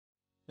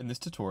In this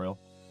tutorial,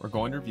 we're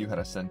going to review how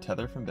to send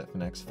Tether from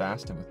Bitfinex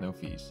fast and with no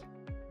fees.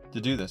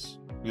 To do this,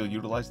 we will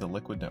utilize the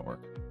Liquid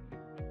network.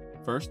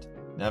 First,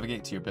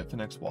 navigate to your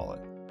Bitfinex wallet.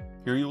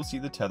 Here you will see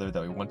the Tether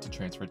that we want to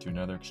transfer to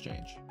another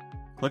exchange.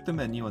 Click the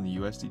menu on the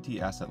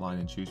USDT asset line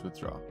and choose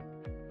Withdraw.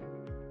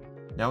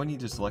 Now we need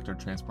to select our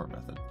transport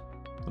method.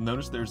 You'll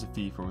notice there is a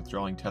fee for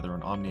withdrawing Tether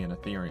on Omni and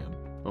Ethereum,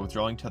 but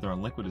withdrawing Tether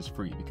on Liquid is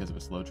free because of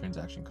its low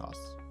transaction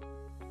costs.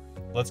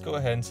 Let's go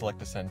ahead and select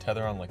to send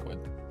Tether on Liquid.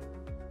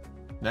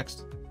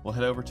 Next, we'll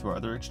head over to our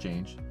other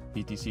exchange,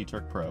 BTC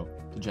Turk Pro,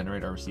 to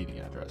generate our receiving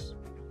address.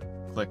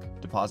 Click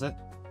Deposit,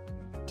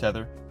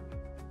 Tether,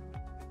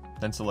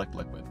 then select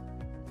Liquid.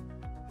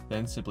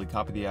 Then simply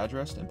copy the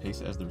address and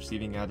paste it as the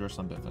receiving address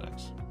on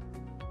Bitfinex.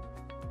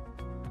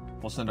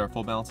 We'll send our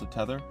full balance of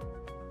Tether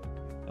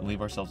and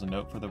leave ourselves a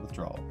note for the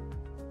withdrawal.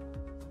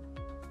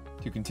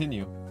 To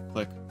continue,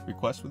 click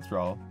Request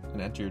Withdrawal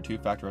and enter your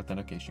two-factor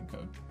authentication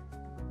code.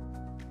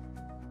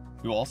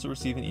 You will also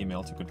receive an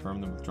email to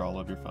confirm the withdrawal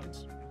of your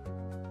funds.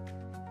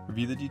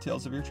 Review the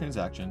details of your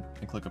transaction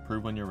and click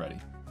Approve when you're ready.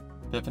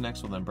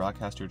 Bitfinex will then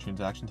broadcast your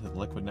transaction to the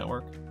Liquid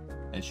network,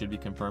 and it should be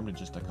confirmed in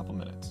just a couple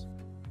minutes.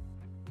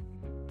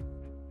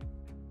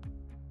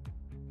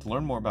 To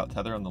learn more about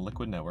Tether on the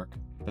Liquid network,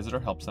 visit our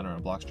help center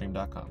on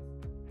Blockstream.com.